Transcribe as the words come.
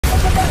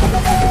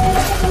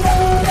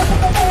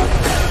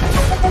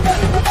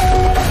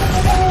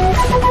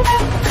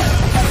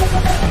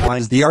Why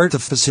is the art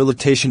of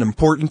facilitation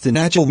important in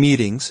Agile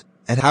meetings,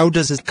 and how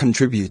does it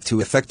contribute to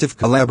effective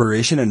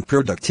collaboration and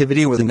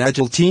productivity within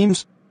Agile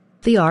teams?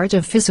 The art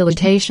of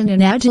facilitation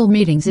in Agile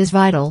meetings is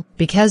vital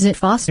because it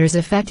fosters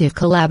effective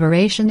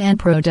collaboration and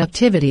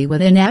productivity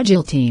within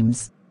Agile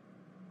teams.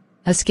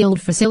 A skilled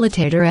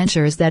facilitator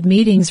ensures that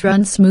meetings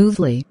run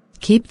smoothly,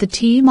 keep the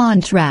team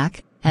on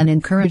track, and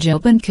encourage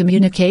open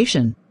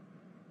communication.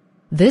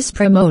 This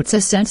promotes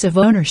a sense of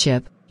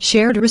ownership,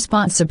 shared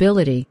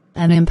responsibility,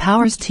 and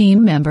empowers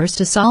team members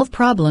to solve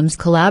problems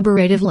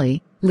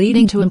collaboratively,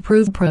 leading to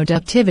improved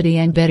productivity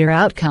and better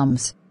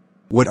outcomes.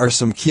 What are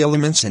some key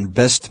elements and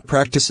best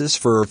practices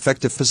for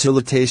effective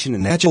facilitation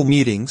in Agile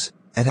meetings,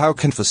 and how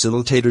can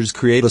facilitators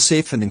create a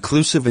safe and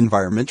inclusive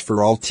environment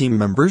for all team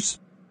members?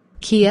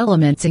 Key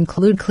elements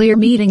include clear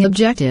meeting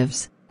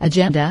objectives,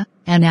 agenda,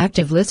 and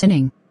active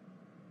listening.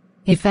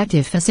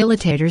 Effective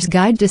facilitators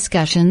guide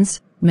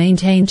discussions,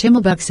 maintain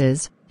team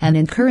boxes, and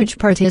encourage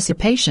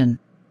participation.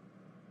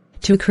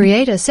 To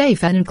create a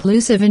safe and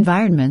inclusive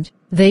environment,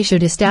 they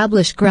should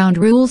establish ground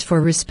rules for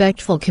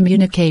respectful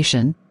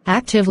communication,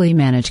 actively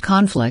manage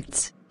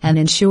conflicts, and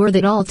ensure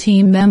that all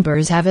team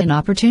members have an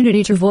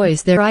opportunity to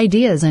voice their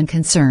ideas and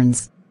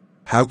concerns.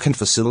 How can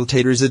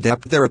facilitators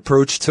adapt their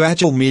approach to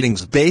Agile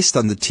meetings based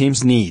on the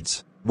team's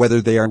needs, whether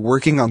they are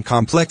working on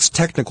complex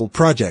technical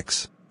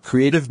projects,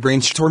 creative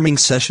brainstorming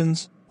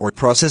sessions, or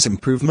process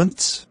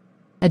improvements?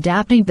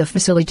 Adapting the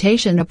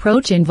facilitation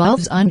approach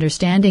involves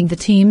understanding the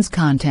team's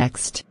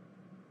context.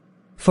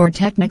 For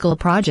technical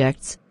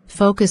projects,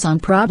 focus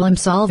on problem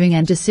solving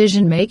and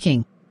decision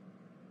making.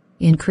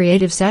 In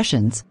creative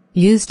sessions,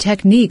 use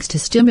techniques to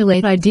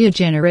stimulate idea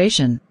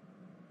generation.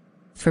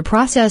 For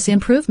process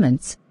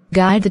improvements,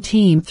 guide the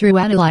team through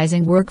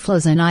analyzing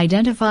workflows and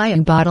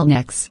identifying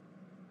bottlenecks.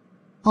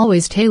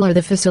 Always tailor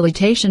the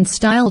facilitation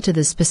style to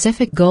the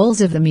specific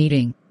goals of the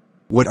meeting.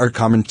 What are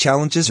common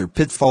challenges or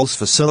pitfalls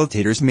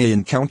facilitators may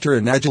encounter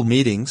in Agile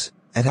meetings,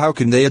 and how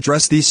can they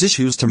address these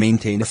issues to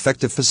maintain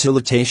effective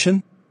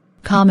facilitation?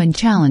 Common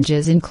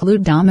challenges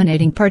include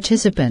dominating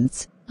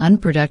participants,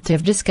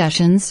 unproductive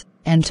discussions,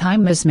 and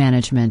time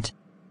mismanagement.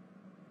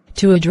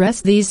 To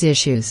address these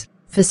issues,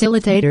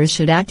 facilitators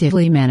should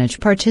actively manage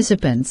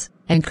participants,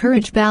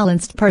 encourage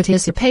balanced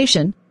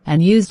participation,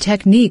 and use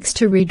techniques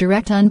to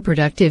redirect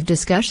unproductive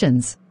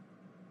discussions.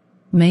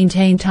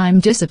 Maintain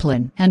time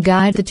discipline and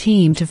guide the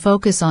team to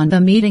focus on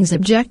the meeting's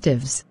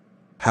objectives.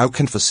 How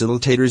can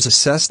facilitators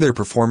assess their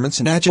performance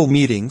in Agile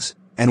meetings,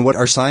 and what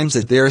are signs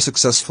that they are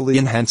successfully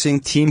enhancing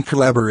team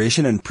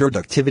collaboration and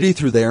productivity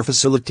through their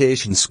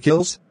facilitation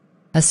skills?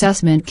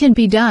 Assessment can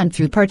be done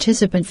through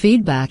participant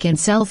feedback and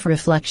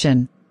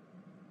self-reflection.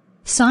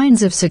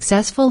 Signs of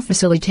successful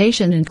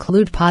facilitation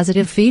include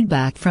positive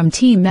feedback from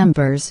team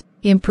members,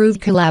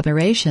 improved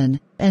collaboration,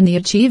 and the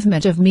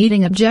achievement of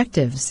meeting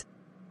objectives.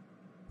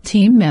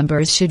 Team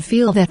members should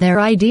feel that their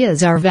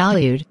ideas are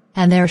valued,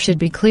 and there should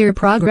be clear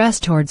progress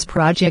towards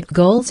project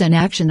goals and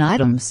action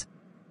items.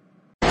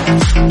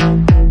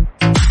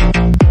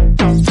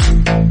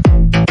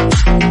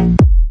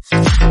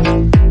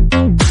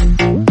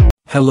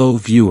 Hello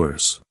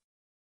viewers.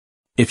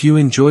 If you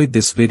enjoyed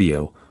this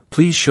video,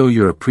 please show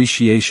your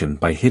appreciation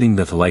by hitting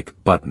the like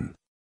button.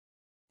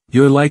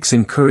 Your likes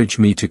encourage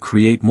me to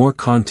create more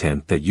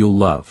content that you'll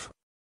love.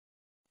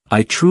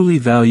 I truly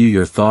value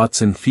your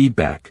thoughts and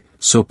feedback,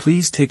 so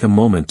please take a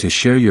moment to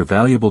share your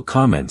valuable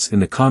comments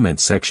in the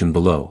comments section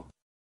below.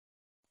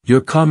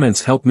 Your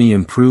comments help me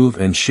improve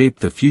and shape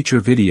the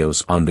future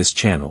videos on this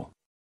channel.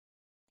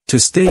 To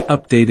stay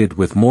updated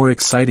with more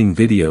exciting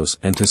videos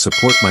and to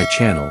support my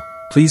channel,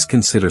 please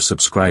consider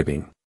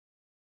subscribing.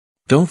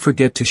 Don't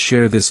forget to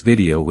share this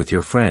video with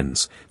your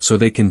friends, so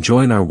they can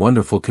join our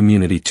wonderful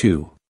community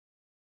too.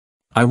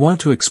 I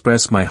want to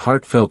express my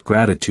heartfelt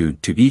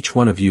gratitude to each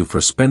one of you for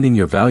spending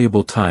your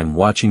valuable time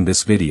watching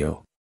this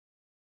video.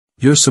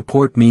 Your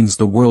support means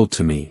the world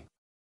to me.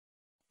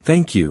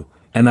 Thank you,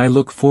 and I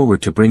look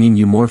forward to bringing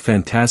you more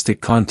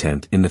fantastic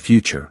content in the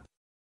future.